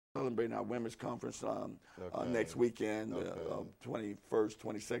celebrating our women's conference next weekend, 21st,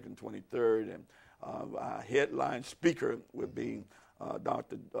 22nd, 23rd. And our headline speaker would be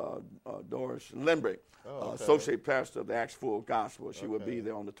Dr. Doris Limbrick, Associate Pastor of the Acts Full Gospel. She will be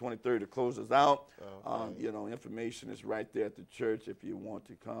there on the 23rd to close us out. You know, information is right there at the church if you want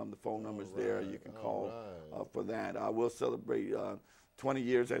to come. The phone number is there. You can call for that. I will celebrate 20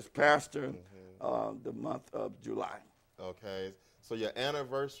 years as pastor the month of July. Okay. So your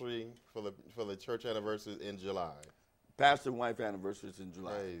anniversary for the church anniversary is in July. Pastor and wife anniversary is in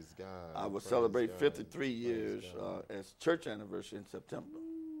July. Praise God. I will celebrate 53 years as church anniversary in September.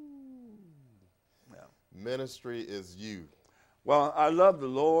 Yeah. Ministry is you. Well, I love the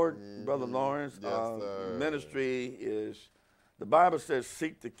Lord, Brother Lawrence. Ministry is, the Bible says,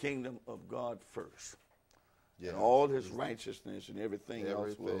 seek the kingdom of God first. And all his righteousness and everything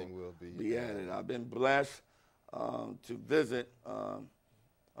else will be added. I've been blessed to visit or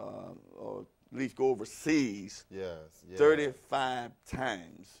at least go overseas 35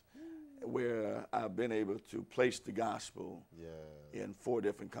 times, where I've been able to place the gospel in 4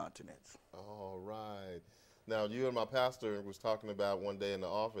 different continents. All right. Now, you and my pastor was talking about one day in the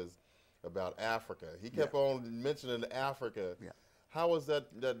office about Africa. He kept on mentioning Africa. Yeah. How was that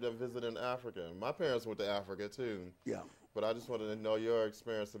visit in Africa? My parents went to Africa too. Yeah. But I just wanted to know your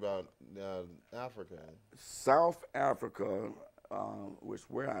experience about Africa. South Africa was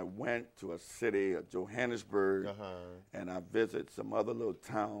where I went to a city of Johannesburg, and I visited some other little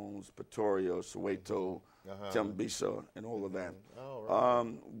towns, Pretoria, Soweto, Tembisa, and all of that.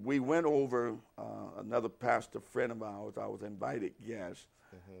 We went over, another pastor friend of ours, I was invited guest,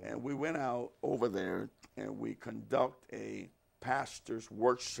 and we went out over there and we conduct a pastor's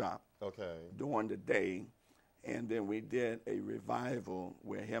workshop during the day, and then we did a revival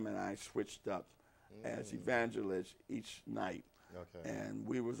where him and I switched up as evangelists each night. And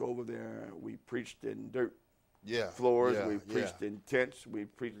we was over there, we preached in dirt floors, we preached in tents, we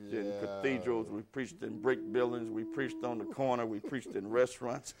preached in cathedrals, we preached in brick buildings, we preached on the corner, we preached in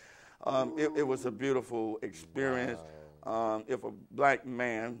restaurants. It was a beautiful experience. If a black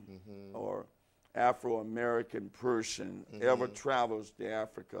man or Afro-American person ever travels to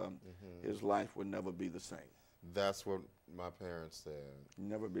Africa, his life would never be the same. That's what my parents said.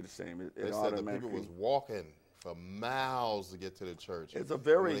 Never be the same. They said the people was walking for miles to get to the church. It's a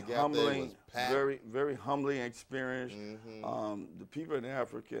very humbling, very humbling experience. The people in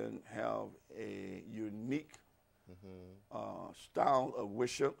Africa have a unique style of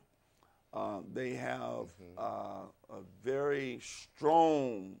worship. They have a very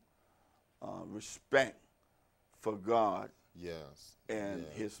strong respect for God and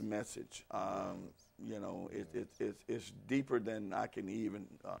his message. You know, it's deeper than I can even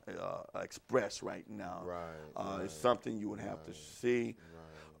express right now. It's something you would have to see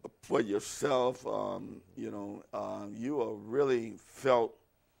for yourself. You know, you are really felt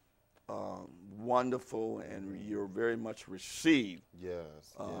wonderful, and you're very much received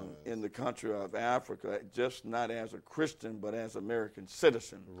in the country of Africa, just not as a Christian, but as American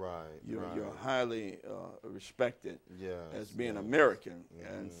citizen. You're highly respected as being American.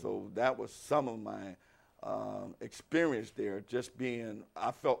 And so that was some of my experience there, just being,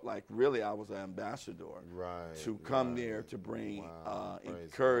 I felt like really I was an ambassador to come there to bring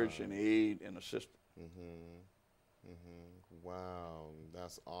encourage and aid and assistance. Wow,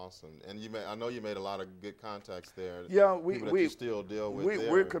 that's awesome. And I know you made a lot of good contacts there. Yeah, we still deal with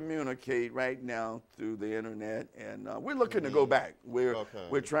we communicate right now through the internet, and we're looking to go back.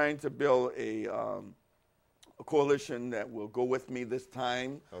 We're trying to build a coalition that will go with me this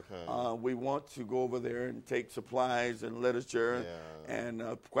time. We want to go over there and take supplies and literature and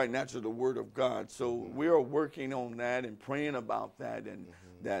quite naturally the Word of God. So we are working on that and praying about that, and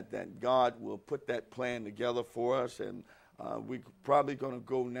that God will put that plan together for us. And we're probably going to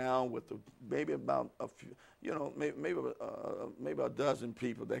go now with maybe about a few, you know, maybe a dozen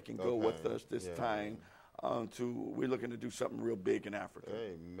people that can go with us this time. We're looking to do something real big in Africa.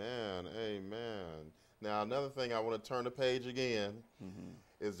 Amen, amen. Now, another thing I want to turn the page again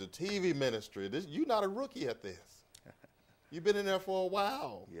is the TV ministry. You're not a rookie at this. You've been in there for a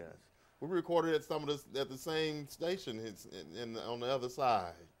while. Yes. We recorded at at the same station on the other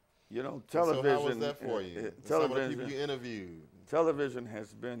side. You know, television. So how was that for you? Some of the people you interviewed. Television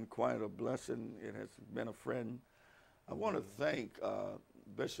has been quite a blessing. It has been a friend. I want to thank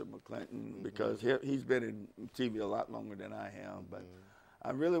Bishop Mcclinton because he's been in TV a lot longer than I have. But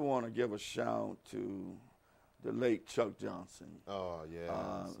I really want to give a shout to the late Chuck Johnson,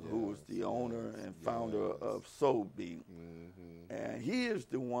 who was the owner and founder of Soul Beat. And he is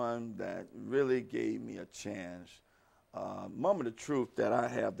the one that really gave me a chance Moment of Truth that I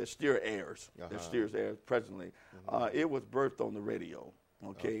have that still airs, presently, it was birthed on the radio,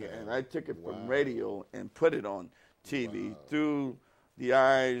 okay? And I took it from radio and put it on TV through the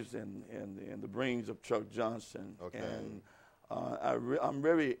eyes and the brains of Chuck Johnson. And I'm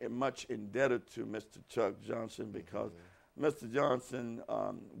very much indebted to Mr. Chuck Johnson because Mr. Johnson,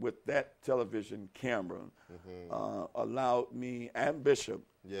 with that television camera, allowed me and Bishop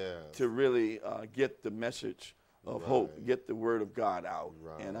to really get the message of hope, get the word of God out,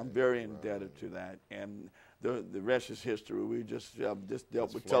 and I'm very indebted to that. And the rest is history. We just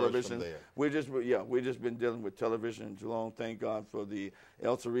dealt with television. We just been dealing with television in Geelong. Thank God for the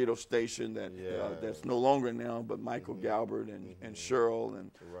El Cerrito station that's no longer now, but Michael Galbert and Cheryl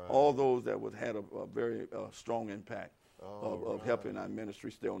and all those that had a very strong impact of helping our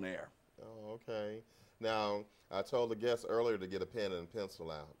ministry stay on the air. Oh, okay. Now, I told the guests earlier to get a pen and pencil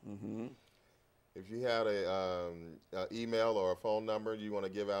out. If you had an email or a phone number you want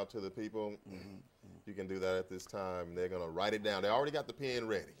to give out to the people, you can do that at this time. They're going to write it down. They already got the pen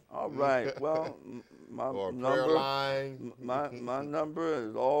ready. All right. Well, my or number, prayer line. my number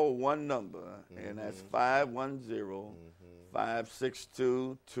is all one number, and that's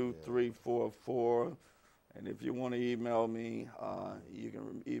 510-562-2344. And if you want to email me, you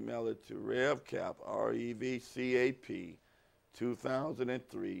can email it to RevCap, REVCAP,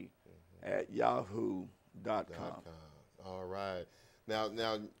 2003 at yahoo.com. All right. Now,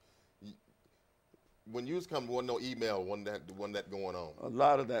 when you was coming, wasn't no email, wasn't that going on? A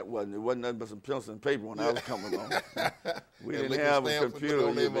lot of that wasn't. It wasn't nothing but some pencil and paper when I was coming on. We didn't have a computer.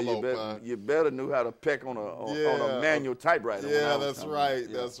 You better knew how to peck on a manual typewriter. Yeah, that's right.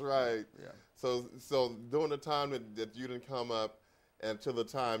 That's right. Yeah. So during the time that you didn't come up and to the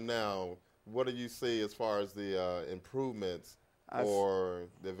time now, what do you see as far as the improvements or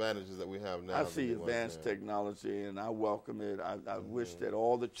the advantages that we have now? I see advanced technology, and I welcome it. I wish that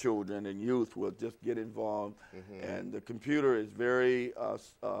all the children and youth will just get involved. And the computer is very, I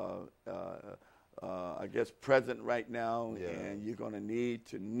guess, present right now, and you're going to need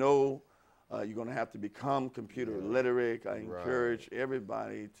to know. You're going to have to become computer literate. I encourage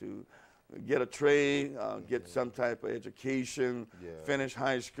everybody to get a trade, get some type of education, finish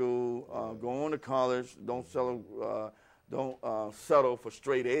high school, go on to college. Don't settle for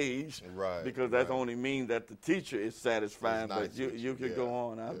straight A's, because that only means that the teacher is satisfied. But you could go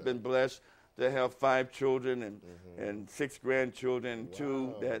on. I've been blessed to have 5 children and 6 grandchildren,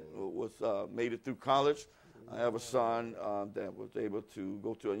 2 that made it through college. I have a son that was able to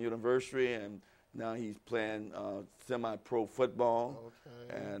go to a university, and now he's playing semi-pro football,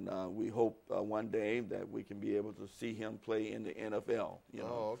 and we hope one day that we can be able to see him play in the NFL.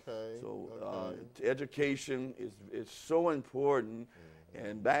 So education is so important,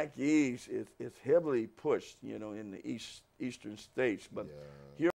 and back east it's heavily pushed, in the eastern states. But here